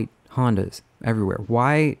seeing white Hondas everywhere.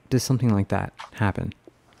 Why does something like that happen?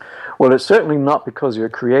 Well, it's certainly not because you're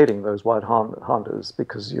creating those white Hondas,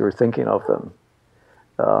 because you're thinking of them.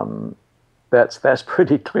 That's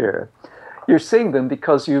pretty clear. You're seeing them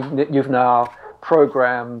because you've now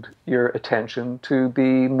programmed your attention to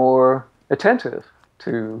be more attentive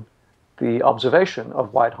to the observation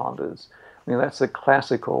of white Hondas. I mean, that's a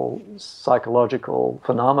classical psychological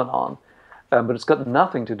phenomenon, but it's got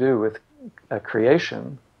nothing to do with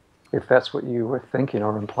creation, if that's what you were thinking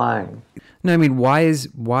or implying. No, I mean, why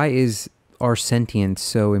is our sentience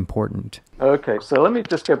so important? Okay, so let me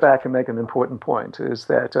just go back and make an important point, is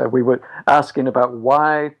that we were asking about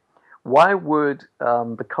why would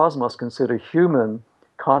the cosmos consider human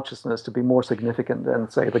consciousness to be more significant than,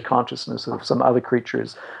 say, the consciousness of some other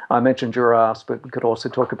creatures. I mentioned giraffes, but we could also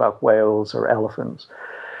talk about whales or elephants.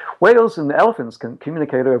 Whales and elephants can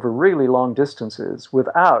communicate over really long distances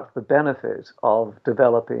without the benefit of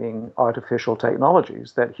developing artificial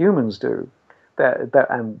technologies that humans do,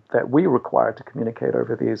 that we require to communicate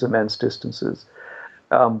over these immense distances.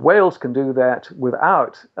 Whales can do that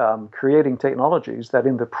without creating technologies that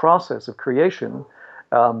in the process of creation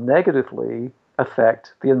negatively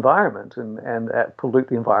affect the environment and pollute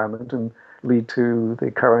the environment and lead to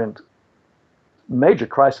the current major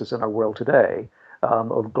crisis in our world today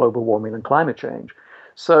of global warming and climate change.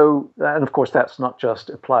 So, and of course, that's not just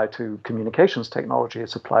applied to communications technology,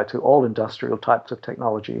 it's applied to all industrial types of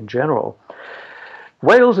technology in general.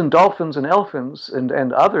 Whales and dolphins and elephants and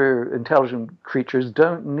other intelligent creatures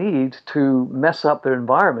don't need to mess up their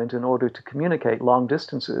environment in order to communicate long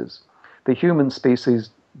distances. The human species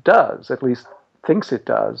does, at least thinks it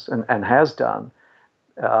does, and has done.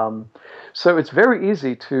 So it's very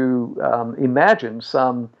easy to imagine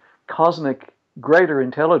some cosmic greater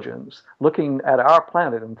intelligence looking at our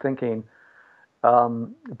planet and thinking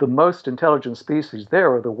the most intelligent species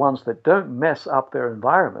there are the ones that don't mess up their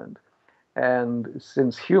environment. And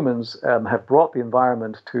since humans have brought the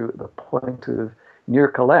environment to the point of near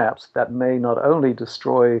collapse, that may not only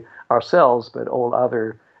destroy ourselves, but all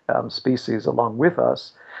other species along with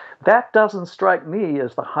us, that doesn't strike me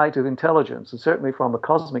as the height of intelligence. And certainly from a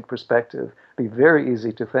cosmic perspective, it'd be very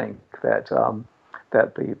easy to think that,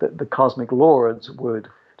 that the cosmic lords would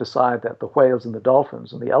decide that the whales and the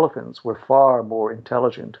dolphins and the elephants were far more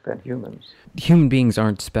intelligent than humans. Human beings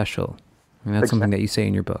aren't special. And that's something that you say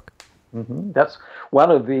in your book. Mm-hmm. That's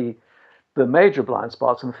one of the major blind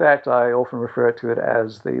spots. In fact, I often refer to it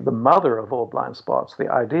as the mother of all blind spots,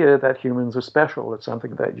 the idea that humans are special. It's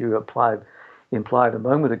something that you implied a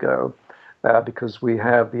moment ago, because we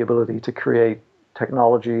have the ability to create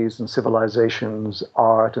technologies and civilizations,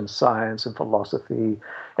 art and science and philosophy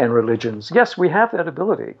and religions. Yes, we have that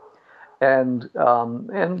ability. And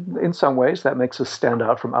in some ways, that makes us stand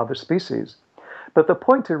out from other species. But the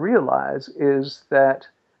point to realize is that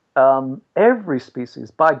every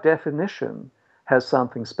species, by definition, has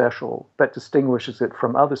something special that distinguishes it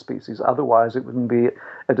from other species. Otherwise, it wouldn't be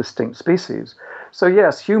a distinct species. So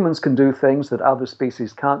yes, humans can do things that other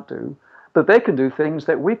species can't do, but they can do things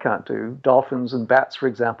that we can't do. Dolphins and bats, for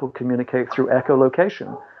example, communicate through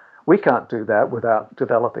echolocation. We can't do that without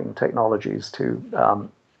developing technologies to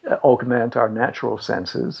augment our natural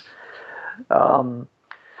senses.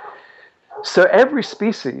 So every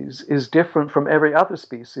species is different from every other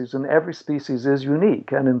species, and every species is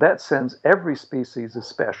unique. And in that sense, every species is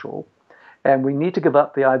special. And we need to give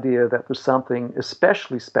up the idea that there's something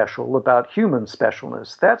especially special about human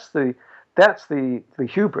specialness. That's the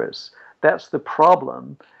hubris. That's the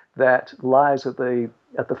problem that lies at the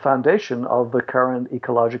foundation of the current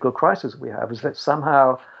ecological crisis we have, is that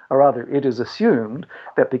somehow or other it is assumed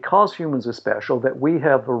that because humans are special, that we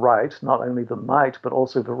have the right, not only the might, but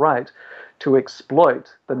also the right to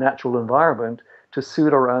exploit the natural environment to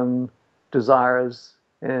suit our own desires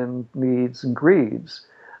and needs and greeds.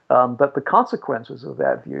 But the consequences of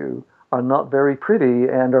that view are not very pretty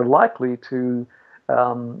and are likely to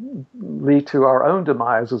lead to our own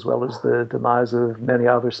demise as well as the demise of many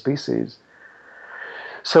other species.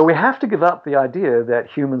 So we have to give up the idea that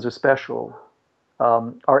humans are special,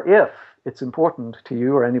 or if it's important to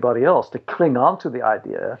you or anybody else to cling on to the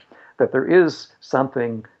idea that there is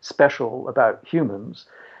something special about humans,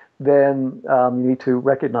 then you need to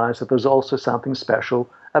recognize that there's also something special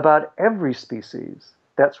about every species.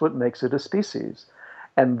 That's what makes it a species.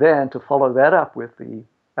 And then to follow that up with the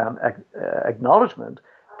acknowledgement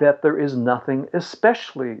that there is nothing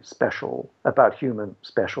especially special about human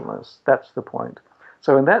specialness. That's the point.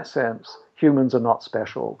 So in that sense, humans are not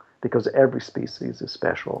special because every species is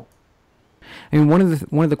special. I mean, one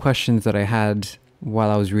of the questions that I had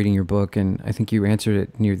while I was reading your book, and I think you answered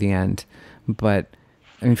it near the end, but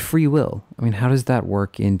I mean, free will. I mean, how does that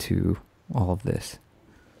work into all of this?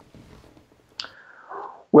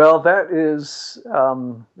 Well, that is,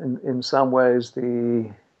 in some ways,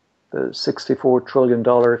 the $64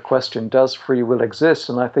 trillion question, does free will exist?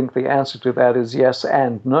 And I think the answer to that is yes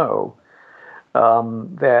and no.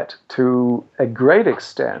 That to a great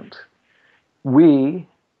extent, we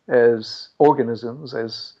as organisms,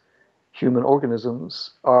 as human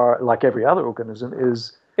organisms, are like every other organism,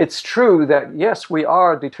 it's true that yes, we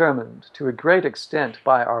are determined to a great extent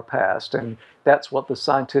by our past, and that's what the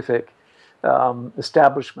scientific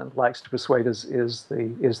establishment likes to persuade us is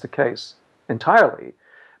the case entirely.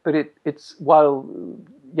 But it's while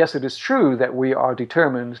yes, it is true that we are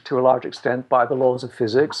determined to a large extent by the laws of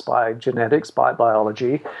physics, by genetics, by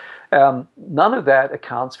biology, none of that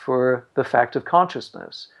accounts for the fact of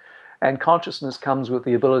consciousness. And consciousness comes with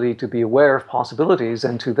the ability to be aware of possibilities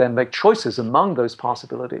and to then make choices among those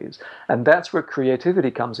possibilities. And that's where creativity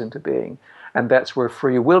comes into being. And that's where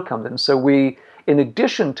free will comes in. So we, in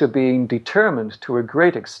addition to being determined to a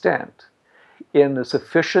great extent, in a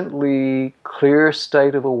sufficiently clear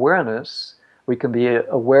state of awareness, we can be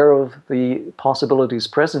aware of the possibilities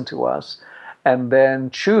present to us, and then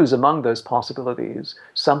choose among those possibilities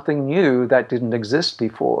something new that didn't exist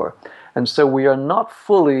before. And so we are not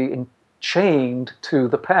fully chained to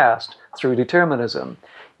the past through determinism.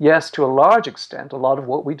 Yes, to a large extent, a lot of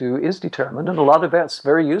what we do is determined, and a lot of that's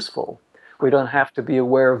very useful. We don't have to be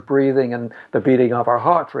aware of breathing and the beating of our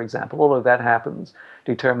heart, for example. All of that happens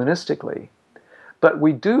deterministically. But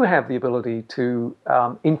we do have the ability to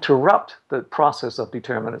interrupt the process of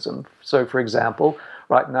determinism. So, for example,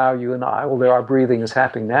 right now you and I, although our breathing is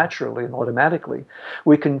happening naturally and automatically,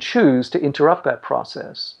 we can choose to interrupt that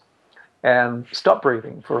process and stop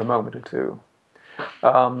breathing for a moment or two.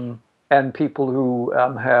 And people who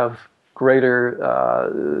have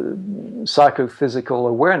greater psychophysical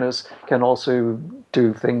awareness can also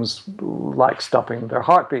do things like stopping their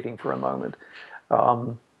heart beating for a moment.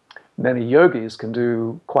 Many yogis can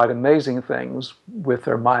do quite amazing things with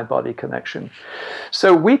their mind-body connection.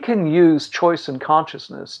 So we can use choice and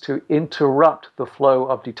consciousness to interrupt the flow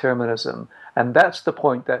of determinism. And that's the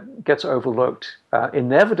point that gets overlooked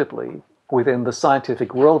inevitably within the scientific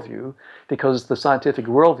worldview, because the scientific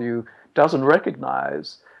worldview doesn't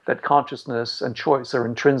recognize that consciousness and choice are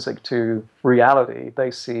intrinsic to reality. They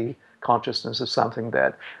see consciousness as something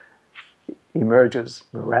that emerges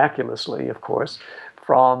miraculously, of course,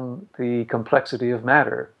 from the complexity of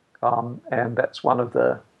matter. And that's one of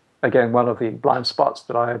the blind spots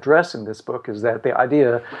that I address in this book, is that the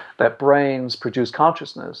idea that brains produce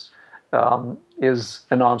consciousness is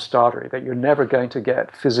a non-starter, that you're never going to get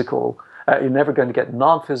you're never going to get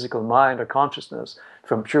non-physical mind or consciousness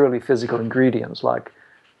from purely physical ingredients like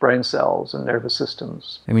brain cells and nervous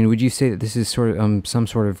systems. I mean, would you say that this is sort of some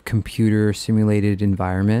sort of computer simulated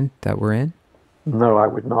environment that we're in? No, I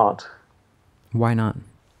would not. Why not?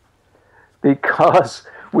 Because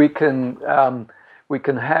we can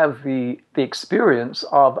have the experience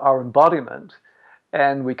of our embodiment,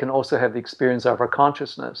 and we can also have the experience of our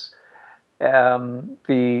consciousness.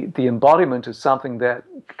 The embodiment is something that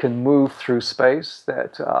can move through space.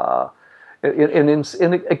 That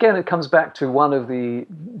again, it comes back to one of the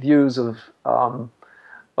views of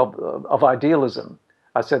idealism.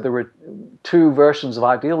 I said there were two versions of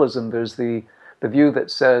idealism. There's the view that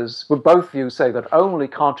says, well, both views say that only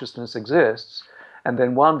consciousness exists, and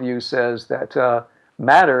then one view says that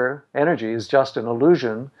matter, energy, is just an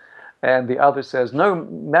illusion, and the other says, no,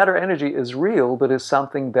 matter, energy is real, but is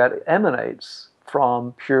something that emanates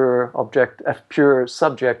from pure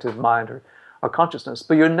subjective mind or consciousness.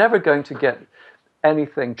 But you're never going to get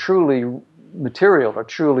anything truly material or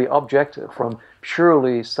truly objective from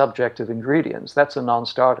purely subjective ingredients. That's a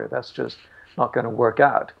non-starter. That's just not going to work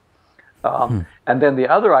out. And then the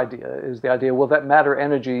other idea is the idea, well, that matter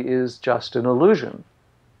energy is just an illusion.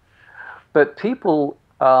 But people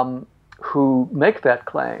who make that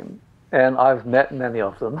claim, and I've met many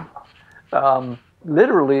of them,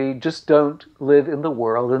 literally just don't live in the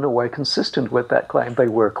world in a way consistent with that claim. They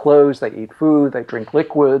wear clothes, they eat food, they drink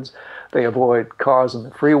liquids, they avoid cars on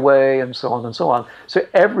the freeway, and so on and so on. So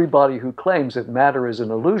everybody who claims that matter is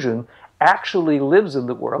an illusion actually lives in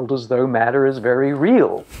the world as though matter is very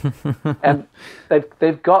real. And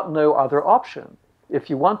they've got no other option.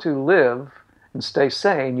 If you want to live and stay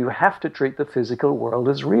sane, you have to treat the physical world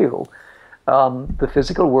as real. The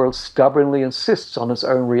physical world stubbornly insists on its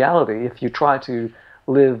own reality. If you try to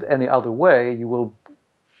live any other way, you will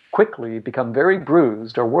quickly become very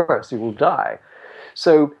bruised, or worse, you will die.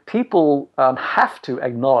 So people have to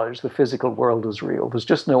acknowledge the physical world is real. There's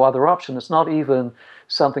just no other option. It's not even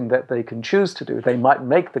something that they can choose to do. They might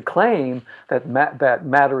make the claim that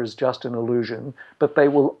matter is just an illusion, but they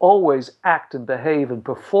will always act and behave and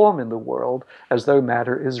perform in the world as though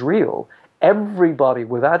matter is real. Everybody,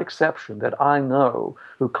 without exception, that I know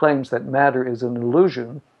who claims that matter is an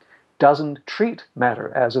illusion doesn't treat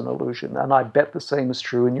matter as an illusion. And I bet the same is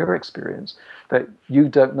true in your experience, that you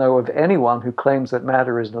don't know of anyone who claims that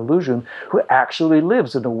matter is an illusion who actually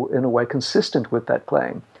lives in a way consistent with that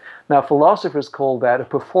claim. Now, philosophers call that a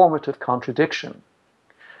performative contradiction,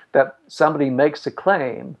 that somebody makes a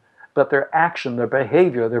claim, but their action, their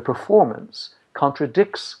behavior, their performance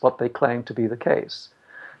contradicts what they claim to be the case.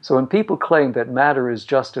 So when people claim that matter is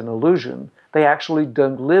just an illusion, they actually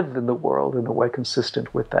don't live in the world in a way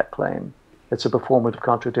consistent with that claim. It's a performative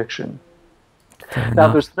contradiction.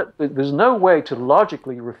 Now, there's no way to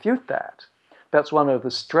logically refute that. That's one of the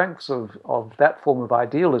strengths of that form of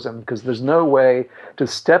idealism, because there's no way to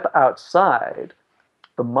step outside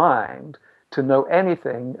the mind to know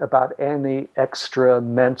anything about any extra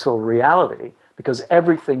mental reality, because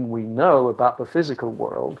everything we know about the physical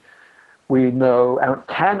world we know and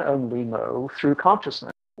can only know through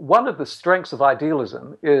consciousness. One of the strengths of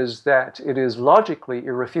idealism is that it is logically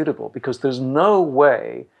irrefutable, because there's no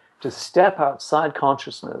way to step outside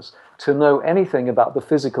consciousness to know anything about the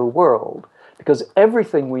physical world, because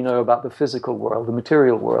everything we know about the physical world, the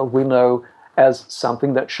material world, we know as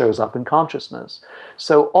something that shows up in consciousness.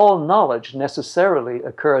 So all knowledge necessarily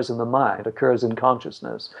occurs in the mind, occurs in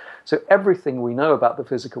consciousness. So everything we know about the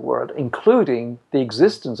physical world, including the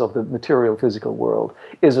existence of the material physical world,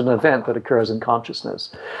 is an event that occurs in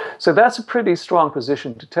consciousness. So that's a pretty strong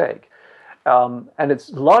position to take. And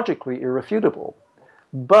it's logically irrefutable.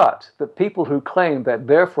 But the people who claim that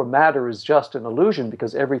therefore matter is just an illusion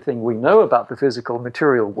because everything we know about the physical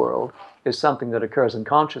material world is something that occurs in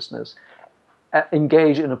consciousness,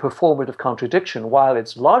 engage in a performative contradiction. While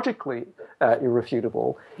it's logically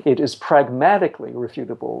irrefutable, it is pragmatically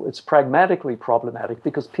refutable. It's pragmatically problematic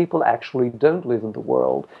because people actually don't live in the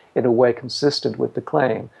world in a way consistent with the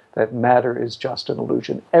claim that matter is just an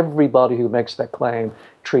illusion. Everybody who makes that claim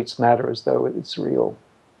treats matter as though it's real,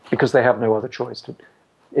 because they have no other choice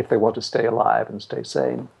if they want to stay alive and stay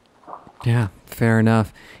sane. Yeah, fair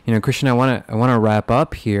enough. Christian, I want to wrap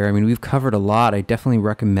up here. I mean, we've covered a lot. I definitely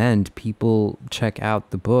recommend people check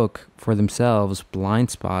out the book for themselves,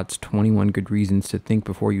 Blind Spots, 21 Good Reasons to Think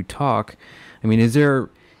Before You Talk. I mean, is there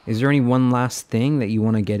any one last thing that you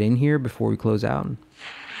want to get in here before we close out?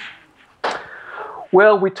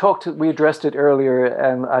 Well, we addressed it earlier,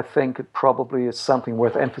 and I think it probably is something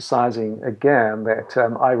worth emphasizing again, that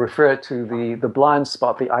I refer to the blind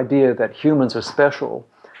spot, the idea that humans are special,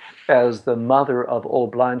 as the mother of all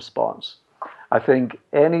blind spots. I think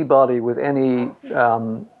anybody with any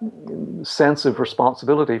sense of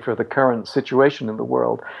responsibility for the current situation in the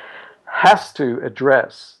world has to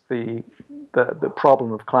address the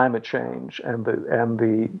problem of climate change and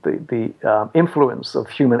the influence of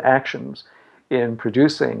human actions in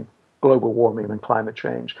producing global warming and climate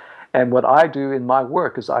change. And what I do in my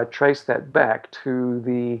work is I trace that back to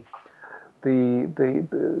the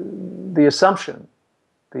assumption,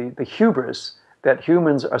 the hubris that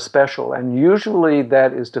humans are special. And usually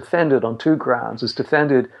that is defended on two grounds. It's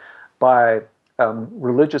defended by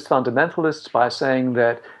religious fundamentalists by saying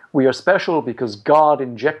that we are special because God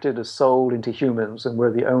injected a soul into humans and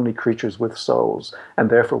we're the only creatures with souls and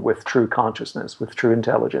therefore with true consciousness, with true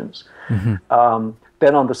intelligence. Mm-hmm.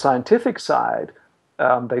 Then on the scientific side,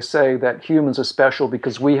 they say that humans are special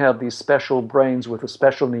because we have these special brains with a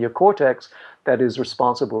special neocortex that is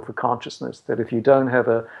responsible for consciousness, that if you don't have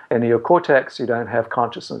a neocortex, you don't have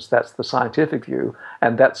consciousness. That's the scientific view,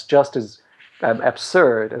 and that's just as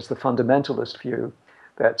absurd as the fundamentalist view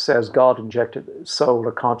that says God injected soul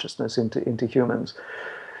or consciousness into humans.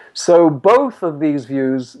 So both of these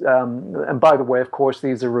views, and by the way, of course,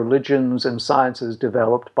 these are religions and sciences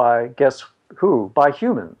developed by, guess who? By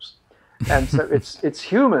humans. And so it's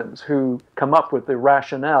humans who come up with the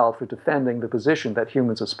rationale for defending the position that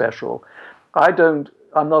humans are special. I'm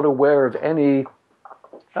not aware of any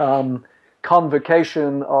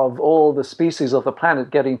convocation of all the species of the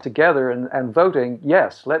planet getting together and voting,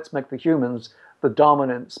 yes, let's make the humans the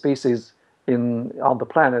dominant species on the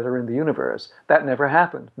planet or in the universe. That never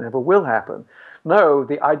happened, never will happen. No,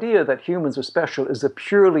 the idea that humans are special is a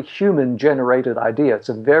purely human-generated idea. It's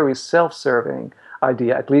a very self-serving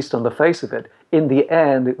idea, at least on the face of it. In the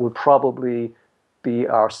end, it would probably be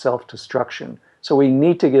our self-destruction. So we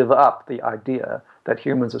need to give up the idea that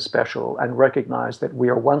humans are special and recognize that we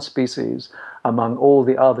are one species among all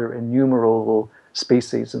the other innumerable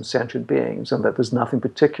species and sentient beings, and that there's nothing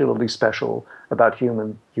particularly special about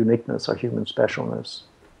human uniqueness or human specialness.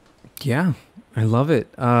 Yeah, I love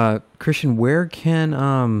it. Christian, where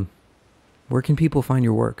can people find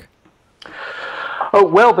your work? Oh,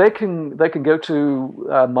 well, they can go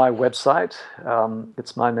to my website.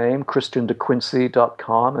 It's my name,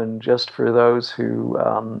 christiandequincy.com. And just for those who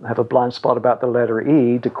have a blind spot about the letter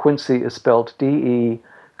E, De Quincey is spelled DeQuincey.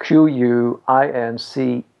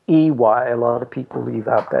 A lot of people leave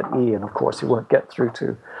out that E, and of course you won't get through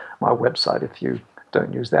to my website if you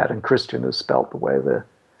don't use that. And Christian is spelled the way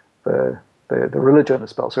the religion is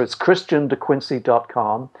spelled. So it's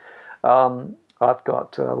christiandequincy.com. I've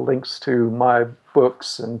got links to my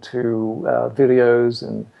books and to videos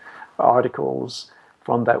and articles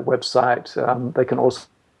from that website. They can also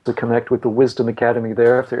connect with the Wisdom Academy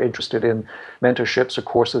there if they're interested in mentorships or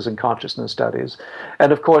courses in consciousness studies.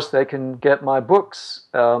 And of course, they can get my books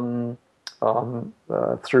through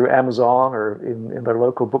Amazon or in their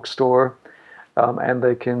local bookstore. And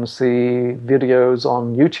they can see videos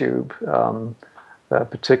on YouTube,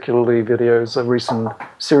 particularly videos, a recent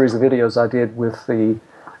series of videos I did with the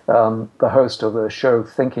the host of the show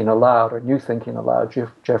Thinking Aloud, or New Thinking Aloud,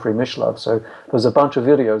 Jeffrey Mishlove. So there's a bunch of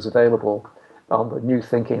videos available on the New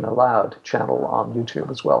Thinking Aloud channel on YouTube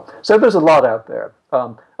as well. So there's a lot out there.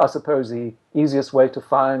 I suppose the easiest way to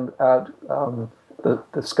find out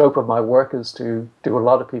the scope of my work is to do what a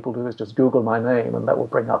lot of people do, is just Google my name, and that will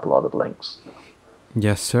bring up a lot of links.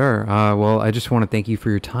 Yes, sir. Well, I just want to thank you for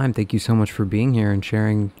your time. Thank you so much for being here and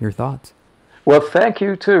sharing your thoughts. Well, thank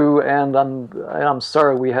you too, and I'm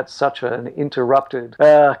sorry we had such an interrupted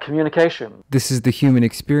communication. This is The Human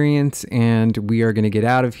Experience, and we are going to get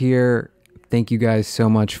out of here. Thank you guys so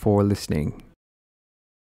much for listening.